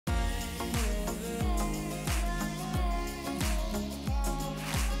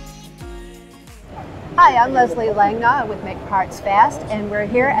Hi, I'm Leslie Langnaw with Make Parts Fast, and we're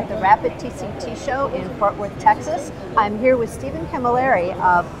here at the Rapid TCT show in Fort Worth, Texas. I'm here with Stephen Camilleri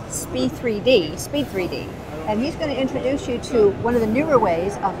of Speed 3D, and he's going to introduce you to one of the newer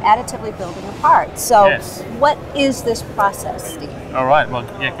ways of additively building a part. So, yes. What is this process, Steve? All right, well,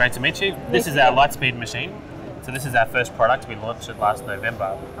 yeah, great to meet you. This is our Lightspeed machine. So this is our first product. We launched it last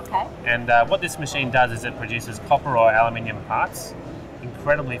November. Okay. And what this machine does is it produces copper or aluminium parts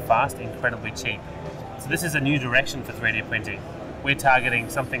incredibly fast, incredibly cheap. So this is a new direction for 3D printing. We're targeting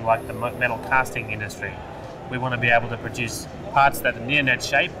something like the metal casting industry. We want to be able to produce parts that are near net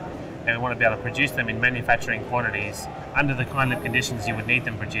shape, and we want to be able to produce them in manufacturing quantities under the kind of conditions you would need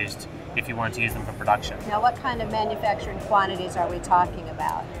them produced if you wanted to use them for production. Now, what kind of manufacturing quantities are we talking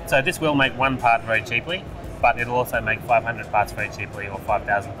about? So this will make one part very cheaply, but it'll also make 500 parts very cheaply or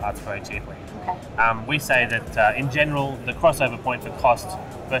 5,000 parts very cheaply. Okay. We say that in general, the crossover point for cost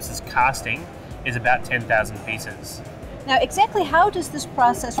versus casting is about 10,000 pieces. Now, exactly how does this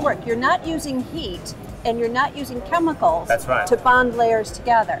process work? You're not using heat and you're not using chemicals. That's right. To bond layers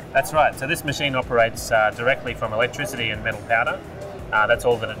together. That's right. So this machine operates directly from electricity and metal powder. That's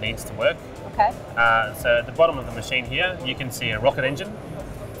all that it needs to work. Okay. So at the bottom of the machine here, you can see a rocket engine.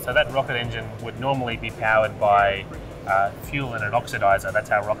 So that rocket engine would normally be powered by fuel and an oxidizer. That's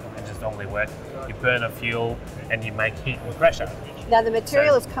how rocket engines normally work. You burn a fuel and you make heat and pressure. Now the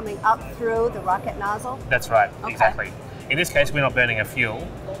material is coming up through the rocket nozzle? That's right, okay. Exactly. In this case, we're not burning a fuel.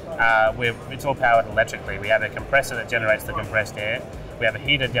 It's all powered electrically. We have a compressor that generates the compressed air. We have a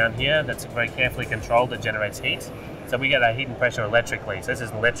heater down here that's very carefully controlled that generates heat. So we get our heat and pressure electrically. So this is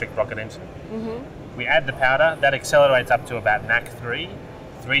an electric rocket engine. Mm-hmm. We add the powder, that accelerates up to about Mach 3,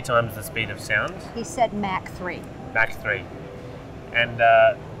 3 times the speed of sound. He said Mach 3. Mach 3. And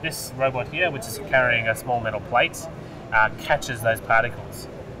this robot here, which is carrying a small metal plate, catches those particles.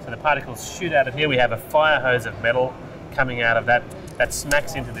 So the particles shoot out of here. We have a fire hose of metal coming out of that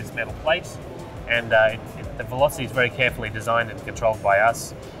smacks into this metal plate, and the velocity is very carefully designed and controlled by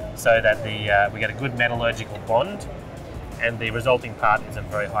us so that we get a good metallurgical bond, and the resulting part is of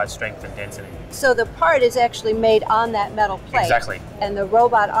very high strength and density. So the part is actually made on that metal plate. Exactly. And the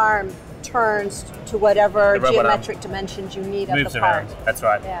robot arm turns to whatever geometric dimensions you need of the part. Moves around, that's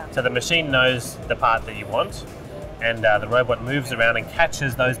right. Yeah. So the machine knows the part that you want, and the robot moves around and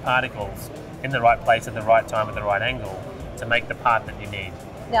catches those particles in the right place at the right time at the right angle to make the part that you need.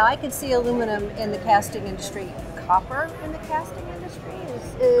 Now I can see aluminum in the casting industry. Copper in the casting industry?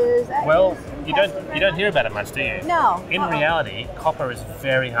 Is that well, you don't hear about it much, do you? No. In reality, copper is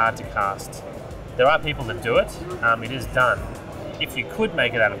very hard to cast. There are people that do it. It is done. If you could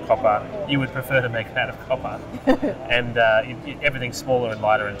make it out of copper, you would prefer to make it out of copper. And everything's smaller and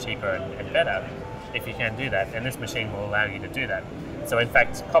lighter and cheaper and better if you can do that. And this machine will allow you to do that. So in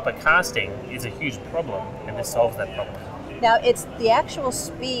fact, copper casting is a huge problem, and this solves that problem. Now it's the actual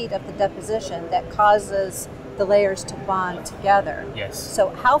speed of the deposition that causes the layers to bond together. Yes. So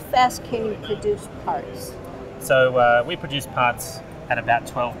how fast can you produce parts? So we produce parts at about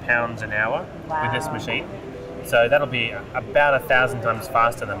 12 pounds an hour with this machine. So that'll be about 1,000 times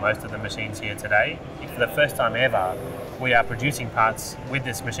faster than most of the machines here today. For the first time ever, we are producing parts with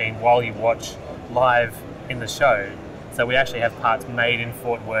this machine while you watch live in the show. So we actually have parts made in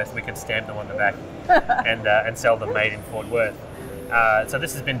Fort Worth. We can stamp them on the back and sell them made in Fort Worth. So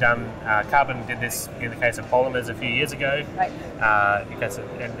this has been done. Carbon did this in the case of polymers a few years ago. Right.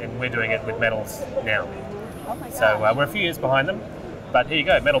 And we're doing it with metals now. Oh my gosh. So we're a few years behind them. But here you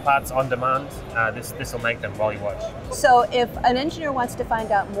go, metal parts on demand. This will make them while you watch. So if an engineer wants to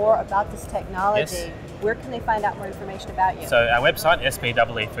find out more about this technology, yes. Where can they find out more information about you? So our website,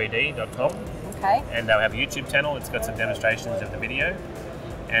 spee3d.com. Okay. And we have a YouTube channel. It's got some demonstrations of the video.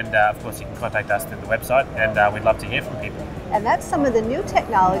 And of course you can contact us through the website, and we'd love to hear from people. And that's some of the new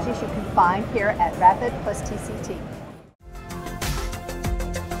technologies you can find here at Rapid plus TCT.